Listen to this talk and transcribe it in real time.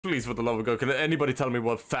Please, for the love of God, can anybody tell me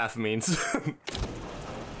what faff means?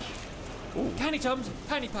 Tiny Tums,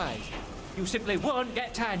 Tiny Pies. You simply won't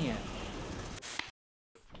get tinier.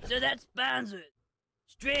 So that's Barnsworth.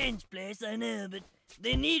 Strange place, I know, but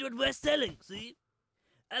they need what we're selling, see?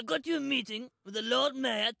 I've got you a meeting with the Lord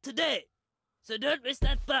Mayor today, so don't miss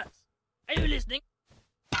that bus. Are you listening?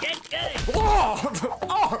 Get going! Oh!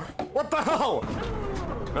 Oh! What the hell?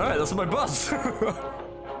 Alright, that's my bus. What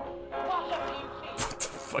the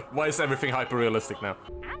fuck? Why is everything hyper-realistic now?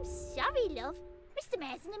 I'm sorry, love. Mr.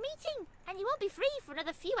 Mayor's in a meeting, and he won't be free for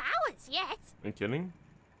another few hours yet. Are you kidding?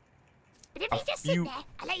 But if you just sit there,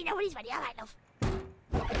 I'll let you know when he's ready. All right, love.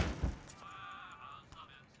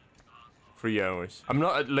 3 hours. I'm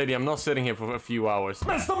not, lady, I'm not sitting here for a few hours.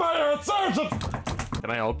 Mr. Mayor, it's urgent! Can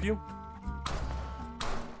I help you?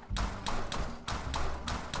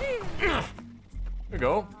 Here we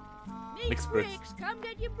go. Nick's bricks. Come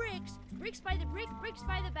get your bricks. Bricks by the brick, bricks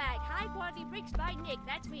by the bag. High quality bricks by Nick.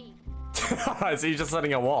 That's me. Alright, so you're just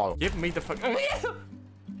setting a wall. Give me the fuck. I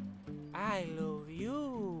love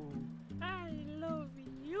you. I love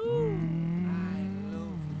you. I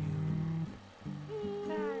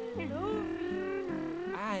love you.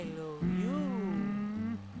 I love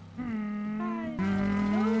you.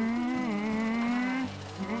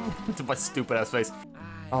 To my stupid ass face.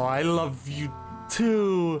 Oh, I love you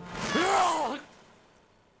too.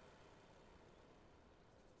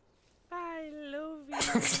 I love you. I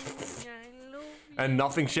love you. And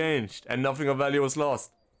nothing changed, and nothing of value was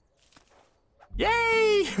lost.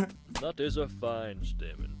 Yay! That is a fine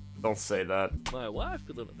statement. Don't say that. My wife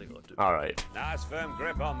could learn a thing or two. Alright. Nice firm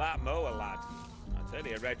grip on that mower, lad. I tell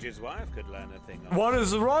you, Reggie's wife could learn a thing or What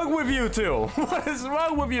is wrong with you two? What is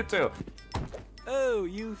wrong with you two? Oh,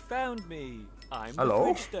 you found me. I'm Hello? the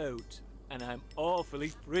fridge stoat, and I'm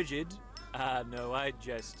awfully frigid. No, I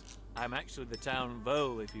jest. I'm actually the town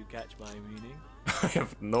vole, if you catch my meaning. I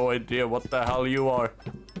have no idea what the hell you are.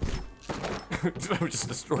 I would just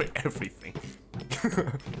destroy everything.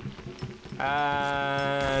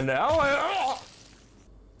 And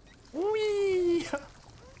wee. Wee.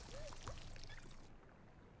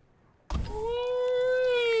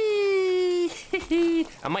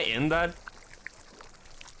 Am I in that?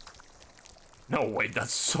 No way,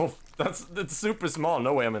 that's super small.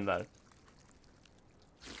 No way I'm in that.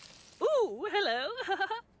 Ooh, hello.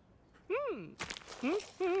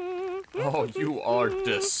 Oh, you are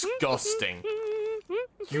disgusting.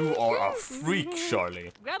 You are a freak,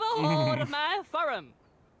 Charlie. Grab a hold of my forum.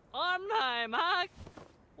 On my mark.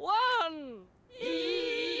 1.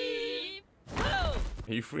 Oh.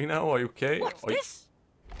 Are you free now? Are you okay? What's Are this?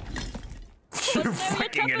 You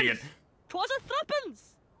fucking idiot. 'Twas a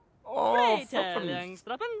threepence. Oh, Pray tell, fucking. young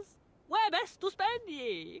threepence, where best to spend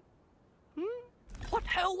ye? What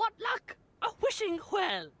ho, what luck? A wishing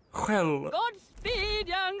well. Well, Godspeed,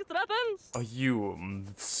 young threepence. are you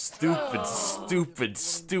stupid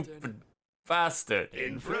bastard?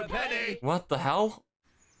 in for a penny. What the hell?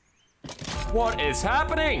 What is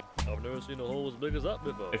happening? I've never seen a hole as big as that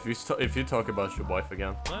before. If you talk about your wife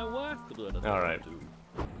again. My wife could learn a thing All or right. two.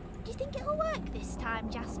 Do you think it'll work this time,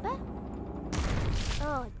 Jasper?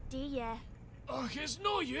 Oh dear. Oh, it's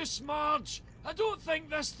no use, Marge. I don't think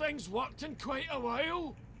this thing's worked in quite a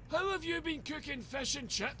while. How have you been cooking fish and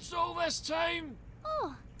chips all this time?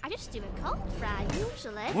 Oh, I just do a cold fry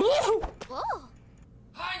usually. Woo! Oh,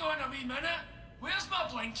 Hang on a wee minute. Where's my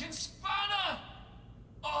blinking spanner?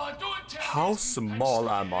 Oh, don't tell me. How it's been small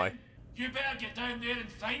pinched am I? again. You better get down there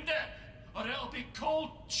and find it, or it'll be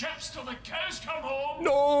cold chips till the cows come home.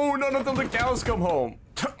 No, none until the cows come home.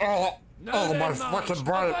 Oh, Now oh then, my Marge, fucking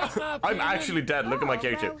brain. about my I'm payment? actually dead. Look at my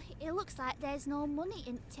cake chip. well, it looks like there's no money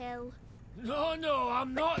until... No,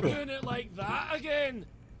 I'm not doing it like that again.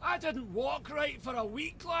 I didn't walk right for a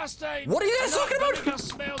week last time. What are you guys and talking that about? vinegar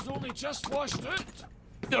smell's only just washed out.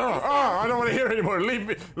 I don't want to hear anymore. Leave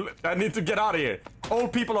me. I need to get out of here.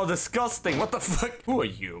 Old people are disgusting. What the fuck? Who are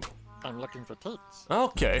you? I'm looking for tits.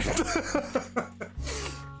 Okay.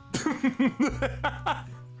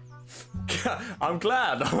 I'm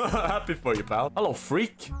glad. Happy for you, pal. Hello,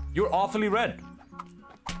 freak. You're awfully red.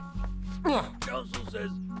 Council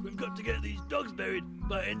says we've got to get these dogs buried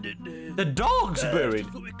by end of day. The dog's buried.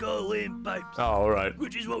 That's what we call laying pipes, Oh, all right.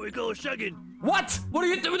 which is what we call shagging. What? What do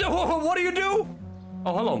you do? What do you do?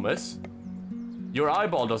 Oh, hello, miss. Your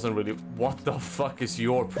eyeball doesn't really... What the fuck is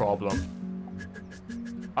your problem?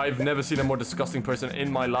 I've never seen a more disgusting person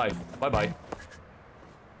in my life. Bye-bye.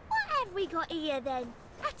 What have we got here then?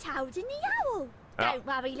 A toad and the owl. Yeah. Don't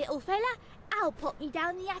worry, little fella. I'll pop you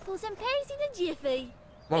down the apples and pears in a jiffy.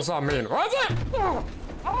 What's that mean? What's it?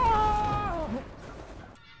 Oh.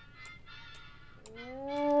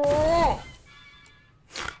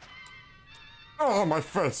 Oh, my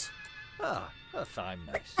face. Ah, a fine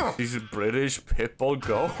mess. He's British pitbull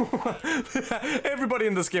go. Everybody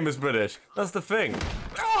in this game is British. That's the thing.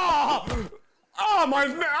 Oh,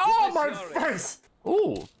 my face.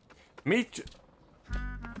 Ooh, meat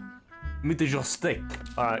your stick.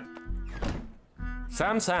 All right.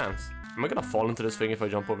 Sam's. Am I gonna fall into this thing if I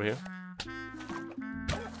jump over here?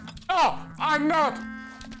 Oh, I'm not.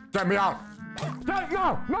 Get me out.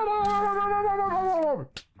 No.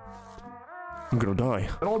 I'm gonna die.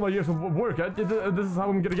 And all my years of work, this is how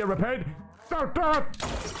I'm gonna get repaid. Don't do it!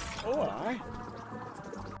 Oh, aye.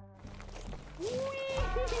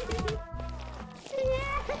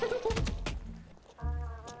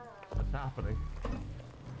 What's happening?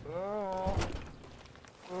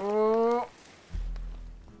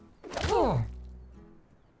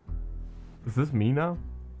 Is this me now?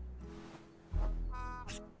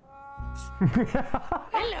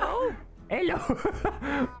 Hello. Hello.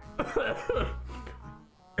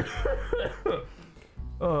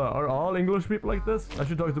 Are all English people like this? I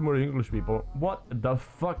should talk to more English people. What the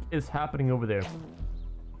fuck is happening over there?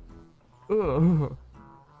 Oh,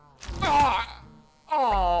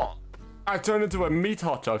 I turned into a meat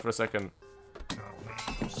hot dog for a second.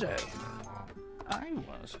 So, I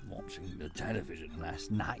was watching the television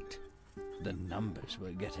last night. The numbers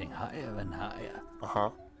were getting higher and higher.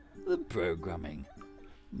 The programming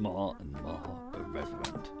more and more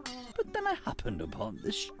irreverent. But then I happened upon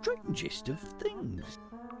the strangest of things.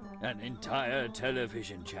 An entire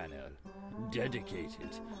television channel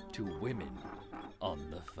dedicated to women on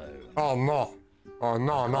the phone. Oh no. Oh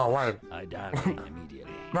no, wait. I dialed in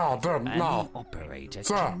immediately. No, dude, and no. the operator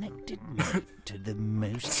Sir. connected me to the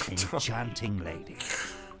most enchanting lady.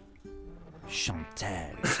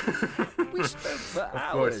 Chantal. We spoke for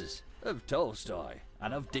hours of Tolstoy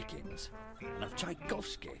and of Dickens and of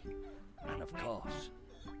Tchaikovsky and of course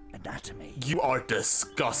anatomy. You are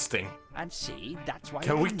disgusting. And see, that's why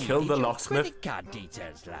Can we kill the locksmith? Credit card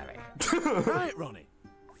details, Larry. Right, Ronnie.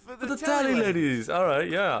 For The tally ladies. All right,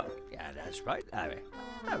 yeah. Yeah, that's right, Larry.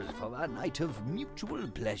 That was for a night of mutual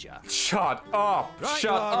pleasure. Shut up. Right Shut you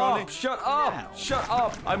are, up. Ronnie. Shut up. Now, Shut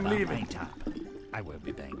up. I'm about leaving. my tab. I won't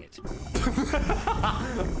be paying it.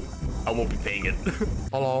 I won't be paying it.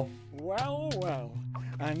 Hello. Well.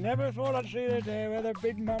 I never thought I'd see the day where the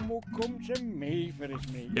big man will come to me for his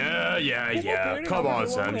meat. Yeah. Come on,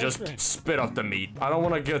 son. Just spit up the meat. I don't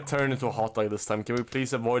want to get turned into a hot dog this time. Can we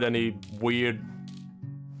please avoid any weird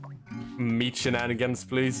meat shenanigans,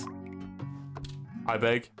 please? I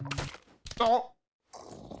beg. Oh.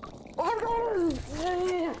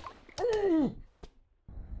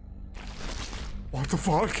 What the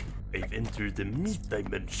fuck? I've entered the meat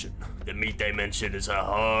dimension. The meat dimension is a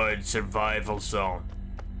hard survival zone.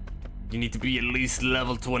 You need to be at least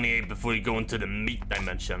level 28 before you go into the meat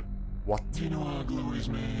dimension. What? Do you know how glue is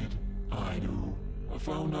made? I do. I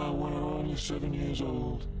found out when I was only 7 years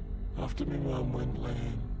old, after my mum went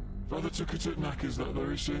lame. Father took her to Knackers that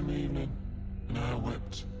very same evening, and I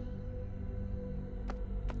wept.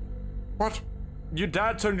 What? Your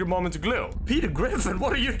dad turned your mom into glue? Peter Griffin,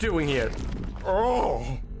 what are you doing here?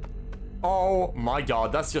 Oh my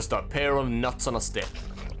god, that's just a pair of nuts on a stick.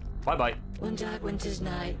 Bye-bye. One dark winter's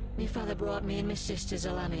night, my father brought me and my sisters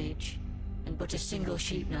a lamb each, and put a single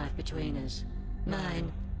sheep knife between us.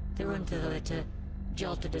 Mine, threw into the litter,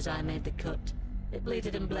 jolted as I made the cut. It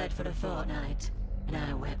bleeded and bled for a fortnight, and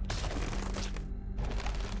I wept.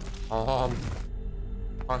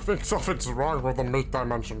 I think something's wrong with the meat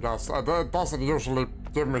dimension, guys. It doesn't usually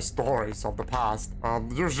give me stories of the past.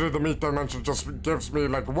 Usually the meat dimension just gives me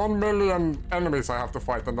like 1 million enemies I have to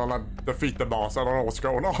fight and then I defeat the boss. I don't know what's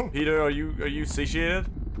going on. Peter, are you satiated?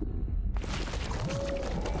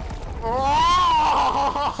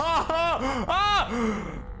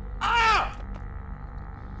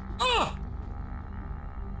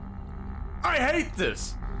 I hate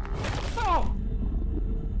this.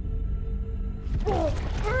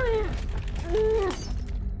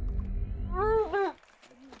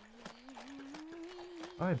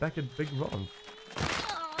 Alright, back at Big Ron.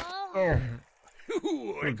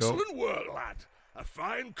 Ooh, excellent work, lad. A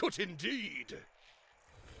fine cut indeed.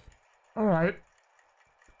 Alright.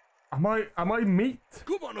 Am I meat?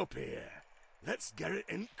 Come on up here. Let's get it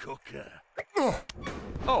in cooker.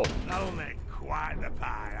 Oh. That'll make quite the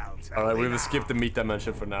pie, I'll tell you. Alright, we've skipped the meat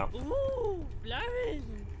dimension for now. Ooh, Florence.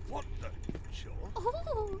 What the? Sure.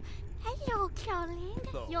 Oh, hello, Caroline.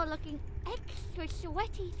 No. You're looking extra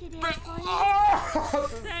sweaty today, boy.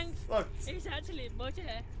 Thanks. It's actually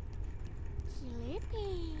butter.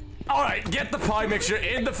 Slippy. Alright, get the pie mixture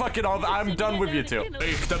in the fucking oven. I'm done with you two.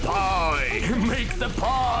 Make the pie! Make the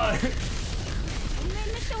pie! And then,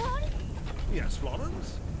 Mr. One, Yes,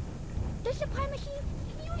 Florence? Does the pie machine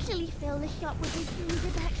usually fill the shop with this user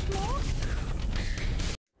that's more?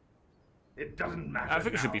 It doesn't matter. I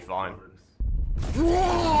think it should be fine.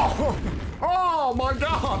 Whoa! Oh my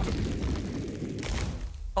god!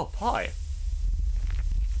 Oh, pie.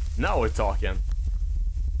 Now we're talking.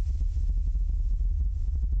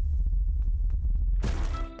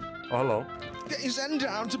 Oh, hello. You send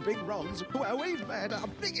down to Big Ron's, where we've made our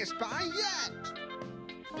biggest pie yet.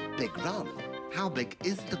 Big Ron, how big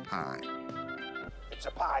is the pie? It's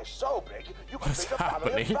a pie so big, you can What's feed a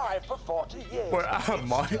family happening? of 5 for 40 years. Where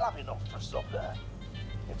am I? Still have enough for supper.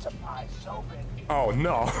 It's a pie so big. Oh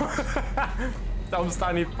no. Those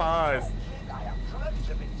tiny pies. I have dreamt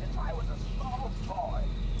of it since I was a small boy.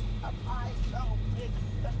 A pie so big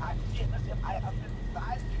that I feel as if I have been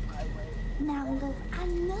finding my way. Now, love, I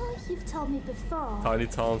know you've told me before. Tiny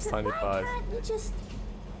Tom's but tiny why pies. can't you just,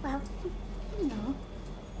 well, you know,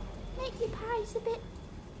 make your pies a bit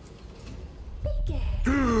bigger?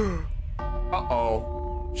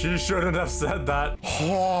 Uh-oh. She shouldn't have said that.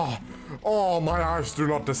 Oh, my eyes do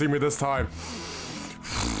not deceive me this time.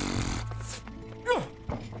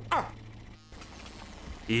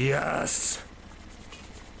 Yes.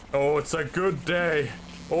 Oh, it's a good day.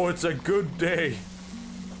 Oh, it's a good day.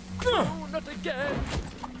 Oh, not again.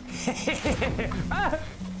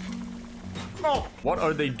 Oh, what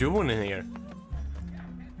are they doing in here?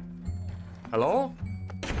 Hello?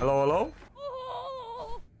 Hello, hello?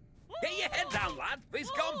 Get your head down, lad. He's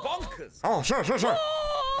gone bonkers. Oh, sure.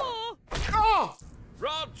 Oh!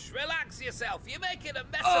 Rog, relax yourself. You're making a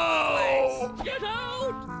mess of the place. Get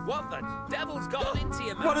out! What the devil's gone into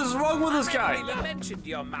your mouth? What is wrong with this guy? I haven't even mentioned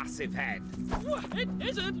your massive head. What? It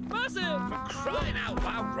isn't massive. For crying out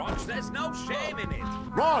loud, Rog, there's no shame in it.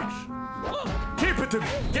 Rog! Keep it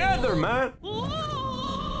together, man!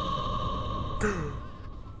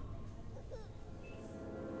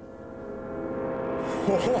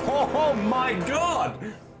 Oh my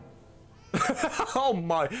god! Oh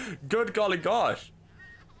my good golly gosh!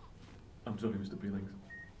 I'm sorry, Mr. Peelings.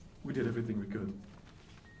 We did everything we could.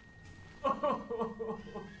 Was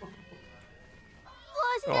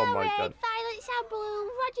Oh no my red, God. violets are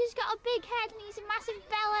blue. Roger's got a big head and he's a massive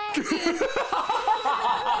belly.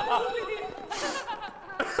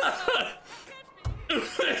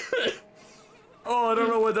 Oh, I don't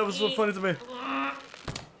know why that was so funny to me.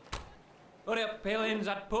 Hurry up, Peelings,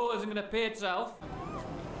 that pool isn't gonna pay itself.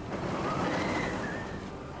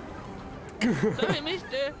 Sorry,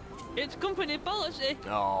 mister. It's company policy.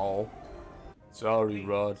 No. Sorry,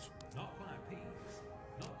 Rod.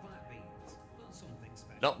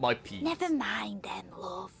 Not my peas. Never mind them,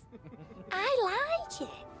 love. I like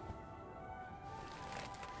it.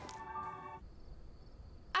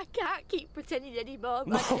 I can't keep pretending anymore.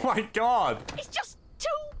 Oh my god! It's just too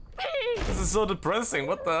big. This is so depressing,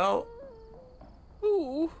 what the hell?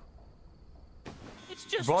 Ooh. It's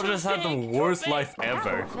just Roger's too had the big, worst too big. life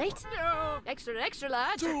ever. Right? No. Extra,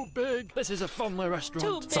 lad. Too big. This is a family restaurant.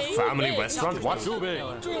 Too It's a big. family Big. restaurant? What? Too big.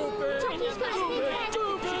 Too big. Tommy's got a big head.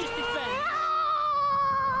 Too big. Just be fair.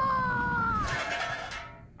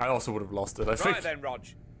 I also would have lost it, I think. Right then, Rog.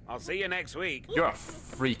 I'll see you next week. You're a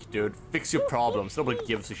freak, dude. Fix your problems. Nobody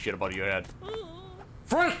gives a shit about your head.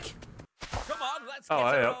 Freak! Come on, let's Oh,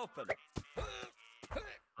 get it yeah. open.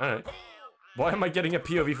 Alright. Why am I getting a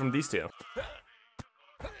POV from these two?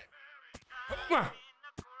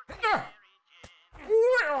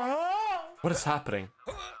 What is happening?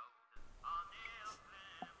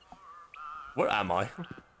 Where am I?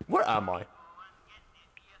 Where am I?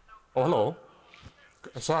 Oh, hello.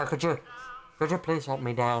 Sir, could you please help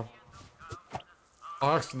me down?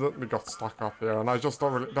 I accidentally got stuck up here, and I just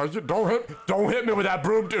don't really. No, you don't hit me with that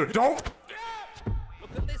broom, dude. Don't.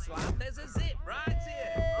 Look at this, lad. There's a zip right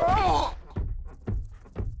here. Oh!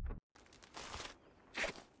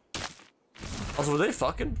 Also, were they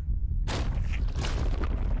fucking?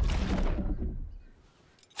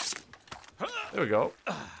 There we go.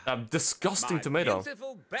 Disgusting My tomato.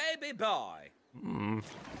 Beautiful baby boy. Mm.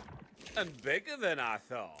 And bigger than I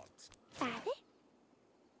thought.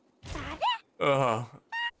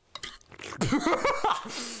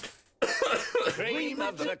 Cream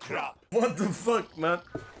of the crop. What the fuck, man?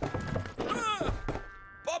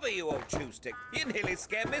 Bobby, you old chew stick. You nearly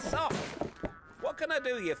scared me soft. What can I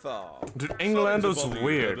do you for? Dude, Englando's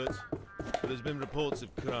weird. Herbert. There's been reports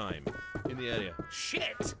of crime in the area.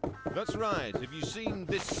 Shit! That's right. Have you seen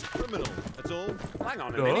this criminal at all? Hang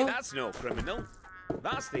on a minute, that's no criminal.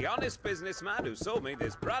 That's the honest businessman who sold me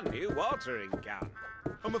this brand new watering can.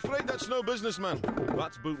 I'm afraid that's no businessman.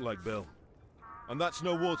 That's bootleg Bill. And that's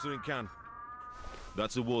no watering can.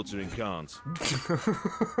 That's a watering can't.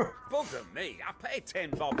 Bugger me, I paid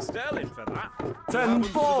 10 bob sterling for that. 10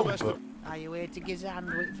 bob! Are you here to give us a hand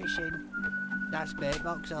with fishing? That's bait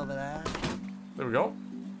box over there. There we go.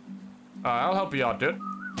 I'll help you out, dude.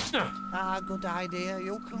 Ah, good idea.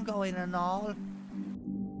 You can go in and all.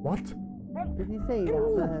 What? Did you see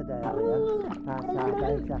that bird earlier? Outside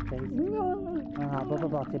those chappies. Ah, Bubba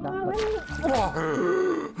brought it back.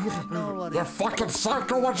 No worries. You fucking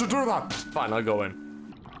psycho, why'd you do that? Fine, I'll go in.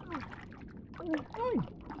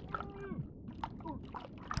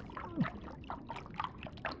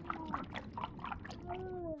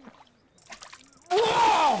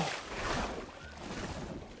 Whoa!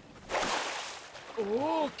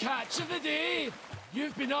 Oh, catch of the day!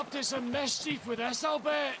 You've been up to some mischief with this, I'll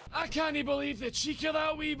bet. I can't believe the cheek of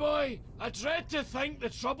that wee boy. I dread to think the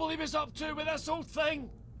trouble he was up to with this old thing.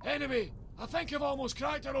 Anyway, I think I've almost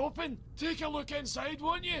cracked her open. Take a look inside,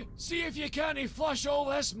 won't you? See if you can't flush all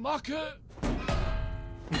this muck out.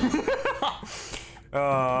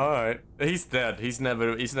 Alright. He's dead. He's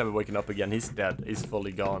never waking up again. He's dead. He's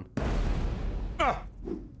fully gone.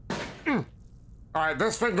 Alright,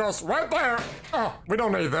 this thing goes right there. Oh, we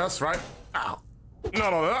don't need this, right? Ow.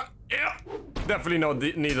 None of that. Yeah.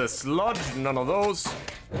 Definitely need a sludge. None of those.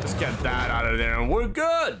 Just get that out of there and we're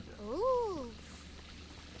good. Ooh.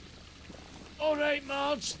 Alright,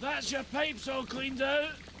 Marge. That's your pipes all cleaned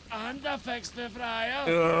out. And I fixed the fryer.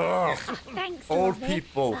 Ugh. Thanks, Old Lovey.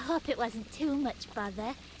 people. I hope it wasn't too much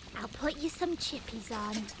bother. I'll put you some chippies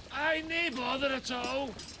on. I nae bother at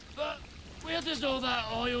all. But where does all that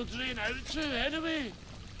oil drain out to, anyway?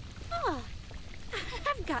 Oh,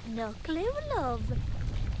 I've got no clue, love.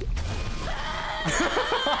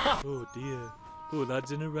 Oh dear. Oh,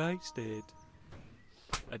 lad's in a right state.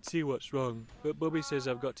 I'd see what's wrong, but Bubby says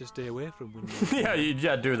I've got to stay away from windows.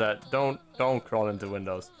 yeah, do that. Don't crawl into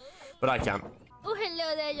windows. But I can. Oh,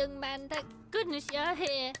 hello there, young man. Thank goodness you're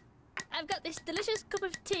here. I've got this delicious cup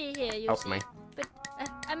of tea here, you Help see. me. But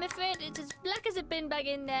I'm afraid it's as black as a bin bag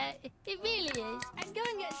in there. It really is. I'd go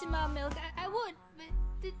and get some more milk. I would,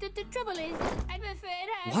 but the trouble is, I'm afraid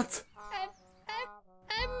What?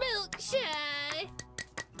 I'm milk shy.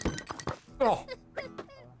 Oh.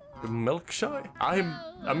 You're milk shy?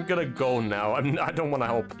 I'm gonna go now. I don't want to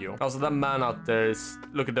help you. Also, that man out there is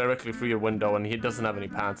looking directly through your window and he doesn't have any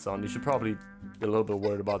pants on. You should probably be a little bit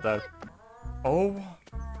worried about that. Oh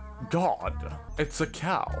God, it's a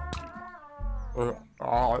cow.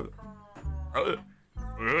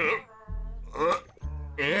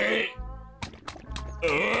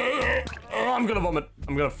 I'm gonna vomit.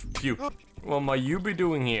 I'm gonna puke. What might you be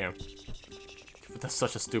doing here? That's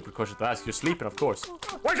such a stupid question to ask. You're sleeping, of course.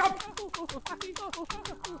 Wake up!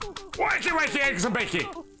 Wakey, eggs and bakey!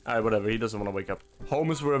 Alright, whatever. He doesn't want to wake up.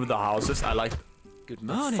 Home is wherever the house is. I like... Good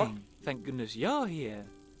morning. Thank goodness you're here.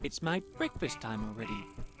 It's my breakfast time already,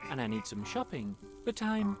 and I need some shopping. But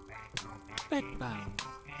I'm bedbound,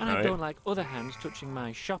 and I don't like other hands touching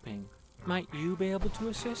my shopping. Might you be able to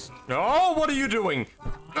assist? Oh, what are you doing?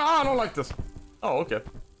 Oh, I don't like this. Oh, okay.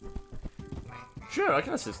 Sure, I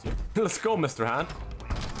can assist you. Let's go, Mr. Hand.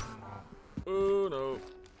 Oh, no.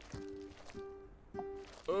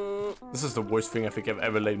 This is the worst thing I think I've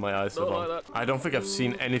ever laid my eyes on. Like I don't think I've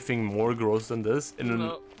seen anything more gross than this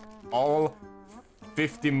in all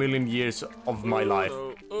 50 million years of my life.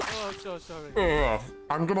 No. Oh, I'm so sorry.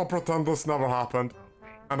 I'm gonna pretend this never happened.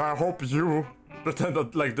 And I hope you pretend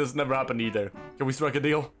that like this never happened either. Can we strike a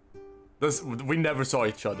deal? We never saw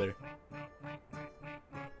each other.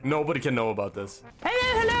 Nobody can know about this.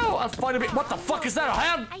 Hello! I'll finally be— What the fuck is that, a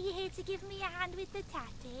hand? Are you here to give me a hand with the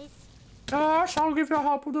tatties? Yes, I'll give you a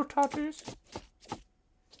help with the tatties.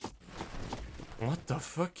 What the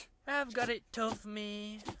fuck? I've got it tough,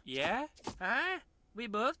 me. Yeah? Huh? We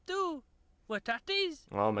both do. We're tatties.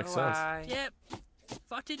 Well, makes sense. Yep.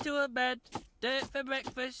 42 a bed. Dirt for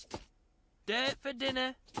breakfast. Dirt for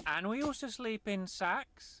dinner. And we used to sleep in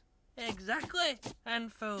sacks. Exactly.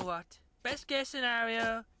 And for what? Best case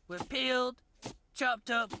scenario, we're peeled,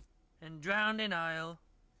 chopped up, and drowned in oil.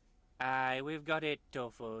 Aye, we've got it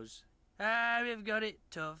tough, us. Aye, we've got it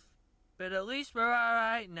tough. But at least we're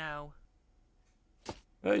alright now.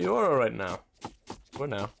 Yeah, you're alright now. For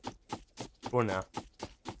now. For now.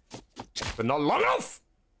 But not long enough!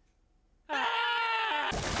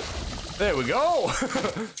 There we go!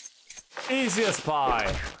 Easy as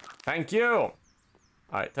pie. Thank you.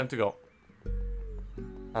 Alright, time to go.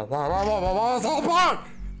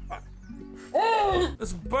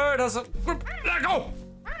 This bird has a... Let go!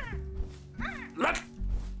 Let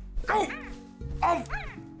go of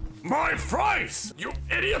my fries, you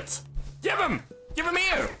idiot! Give him! Give him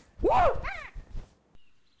here! Woo!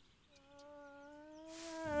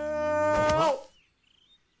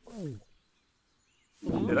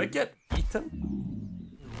 Did I get eaten?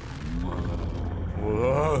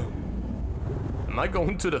 Whoa. Am I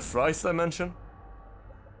going to the fries dimension?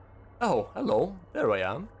 Oh, hello. There I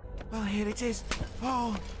am. Well, here it is.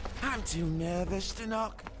 Oh, I'm too nervous to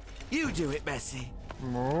knock. You do it, Bessie.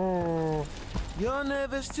 No. You're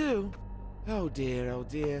nervous too? Oh dear, oh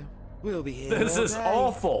dear. We'll be here. This all is day.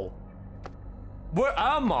 awful. Where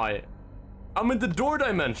am I? I'm in the door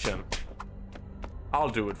dimension. I'll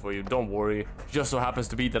do it for you, don't worry. Just so happens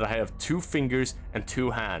to be that I have 2 fingers and 2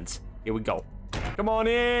 hands. Here we go. Come on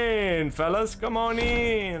in, fellas, come on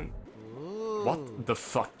in. Ooh. What the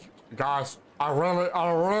fuck? Guys, I really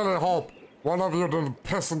hope one of you didn't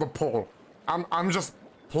piss in the pool. I'm just,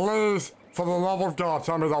 please, for the love of God,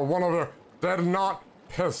 tell me that one of you did not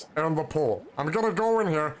piss in the pool. I'm gonna go in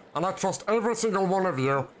here, and I trust every single one of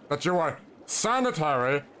you that you are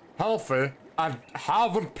sanitary, healthy, and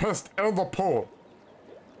haven't pissed in the pool.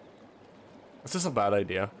 Is this a bad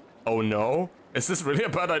idea? Oh no? Is this really a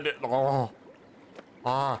bad idea? Oh.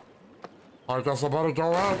 I guess I better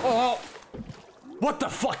go in. Oh! What the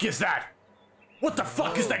fuck is that? What the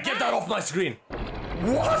fuck is that? Get that off my screen!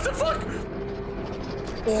 What the fuck?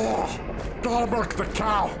 Oh! Gotta milk the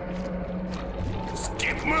cow! Just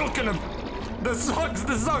keep milking him! This sucks,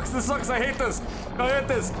 this sucks, this sucks, I hate this! I hate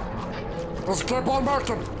this! Just keep on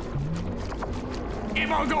milking!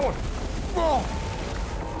 Keep on going! Oh!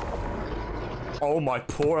 Oh my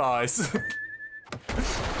poor eyes.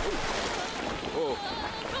 Oh.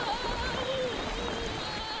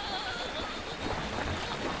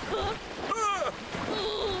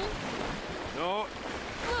 No.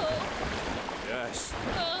 Yes.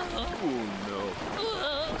 Oh no.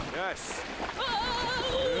 Yes.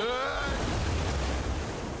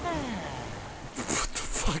 What the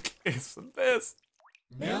fuck is this?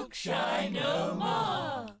 Milk shy no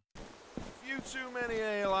more. Few too many,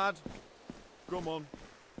 eh, lad? Come on.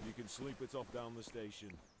 You can sleep it off down the station.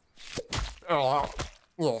 Oh,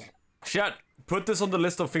 yeah. Chat, put this on the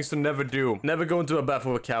list of things to never do. Never go into a bath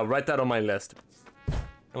with a cow. Write that on my list.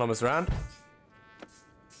 Hello, Mr. Hand.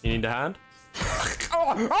 You need a hand?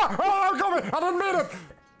 Oh, got me! I didn't mean it!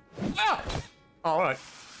 Ah! Alright.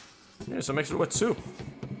 Here's some extra wet soup.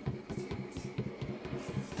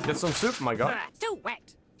 Get some soup, my god. Too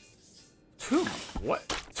wet. Too wet?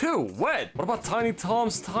 Too wet? What about Tiny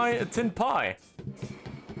Tom's tin pie?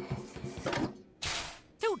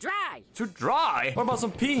 Too dry. Too dry? What about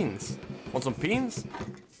some Peans? Want some Peans?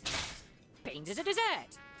 Peans is a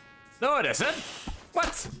dessert. No, it isn't.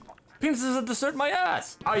 What? Peans is a dessert, my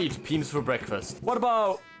ass. I eat Peans for breakfast. What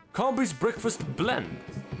about Combi's breakfast blend?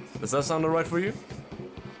 Does that sound alright for you?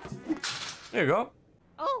 There you go.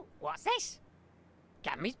 Oh, what's this?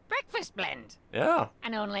 Cammy's breakfast blend. Yeah.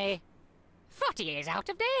 And only 40 years out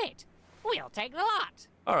of date. We'll take the lot.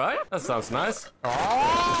 Alright, that sounds nice.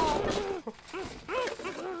 Oh!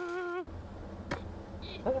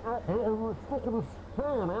 Hello,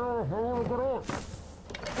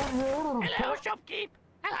 shopkeep.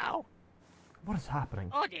 Hello. What is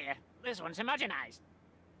happening? Oh dear, this one's homogenized.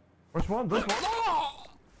 Which one? This one? Oh!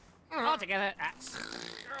 Altogether, that's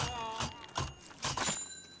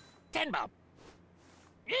 10 bob.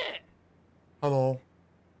 Yeah. Hello.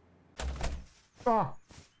 Ah.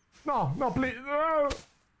 No, please. No.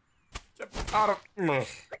 Out of...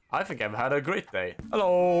 I think I've had a great day.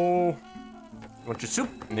 Hello. Want your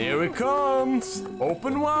soup? Here it comes.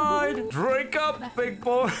 Open wide. Drink up, big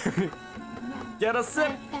boy. Get a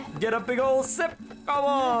sip. Get a big old sip. Come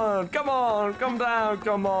on. Come on. Come down.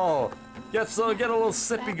 Come on. Get a little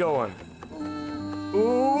sippy going.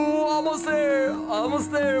 Ooh, almost there.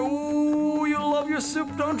 Almost there. Ooh, you love your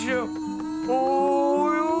soup, don't you?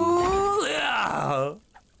 Ooh, yeah.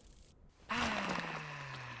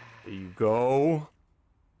 There you go.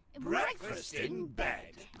 Breakfast in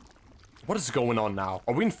bed. What is going on now?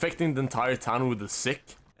 Are we infecting the entire town with the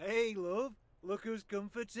sick? Hey, love. Look who's come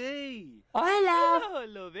for tea. Oh, hello. Oh,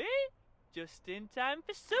 lovey. Just in time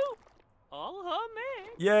for soup. All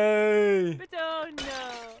homemade. Yay. But oh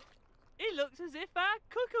no. It looks as if our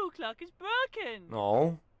cuckoo clock is broken.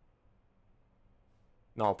 No.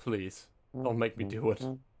 No, please. Don't make me do it.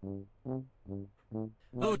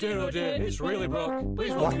 Oh dear, it's really broke.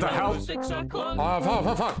 Please What the hell? 6 o'clock. Oh,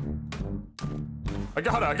 fuck. I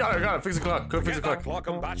got it. Fix the clock. Go fix the Get clock. that clock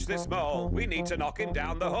and batch this mole. We need to knock him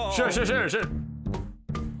down the hall. Sure. Spin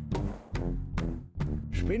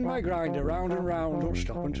my grinder round and round. Don't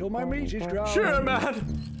stop until my meat is drowned. Sure, man.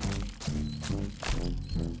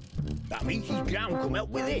 That meat is drowned. Come help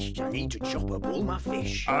with this. I need to chop up all my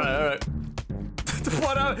fish. All right.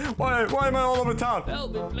 Why am I all over town?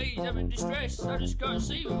 Help me, please. I'm in distress. I just can't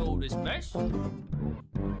see with all this mess.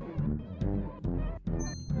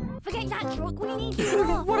 take that truck. We need to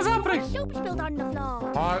walk. What is happening? Soup spilled on the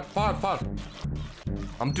floor. Alright, fine.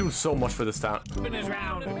 I'm doing so much for this town. Spin us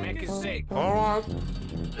round and make us sick. Alright.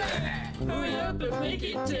 Hurry up and make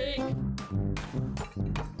it tick.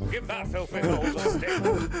 Give that filthy hole a stick.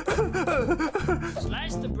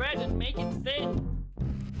 Slice the bread and make it thin.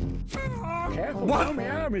 Careful, What? my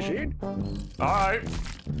arm is in. Alright.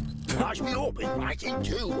 Smash me up and right in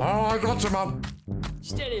two. Oh, I got you, man.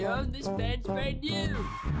 Steady on, this fan's brand new.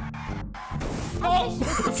 Oh!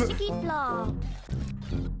 Sticky floor.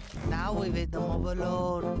 Now we've hit the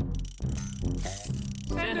motherlode.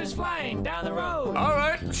 Send us flying down the road.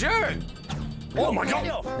 Alright, sure. Oh my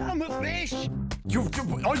god. I'm a fish. You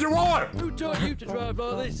are. Who taught you to drive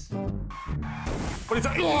all this? What is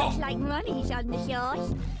that? Looks like money's on the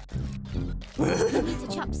shores. We need to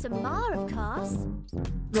chop some more, of course.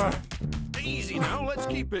 Easy now, let's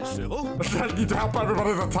keep it civil. I need to help everybody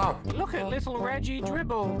in the town. Look at little Reggie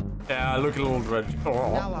dribble. Yeah, look at little Reggie. Oh.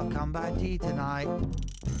 Now I'll come by tea tonight.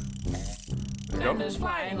 Send us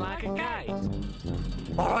flying like a kite.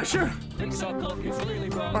 Alright, sure. Thinks our clock is really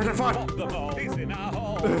wrong. Okay, fine. Pop the ball. He's in our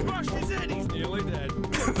hole. Smash his head, he's nearly dead.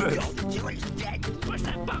 He's dead. Push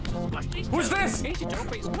that box. Push these. Who's this? Easy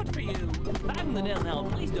jump, it's good for you. Bang the nail now,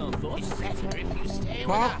 please don't fuss. It's better if you stay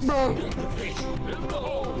with Ah, us. no. Build the fish. Build the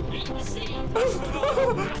hole. Eat the sea. Fix the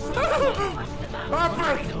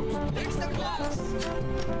glass.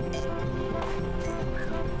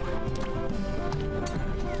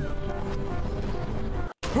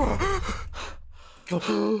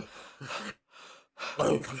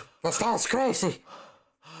 This town's crazy.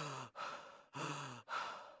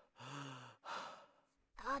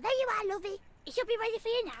 Oh, there you are, lovey. It should be ready for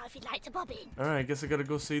you now if you'd like to bob in. Alright, I guess I gotta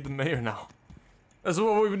go see the mayor now. That's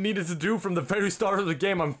what we needed to do from the very start of the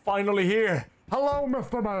game. I'm finally here. Hello,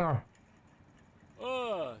 Mr. Mayor.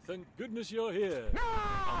 Ah, thank goodness you're here.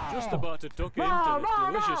 I'm just about to tuck into this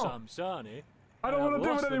delicious Amsani. I don't want to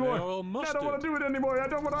do it anymore. I don't want to do it anymore. I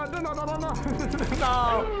don't want to. No.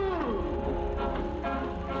 No.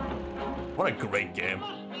 What a great game.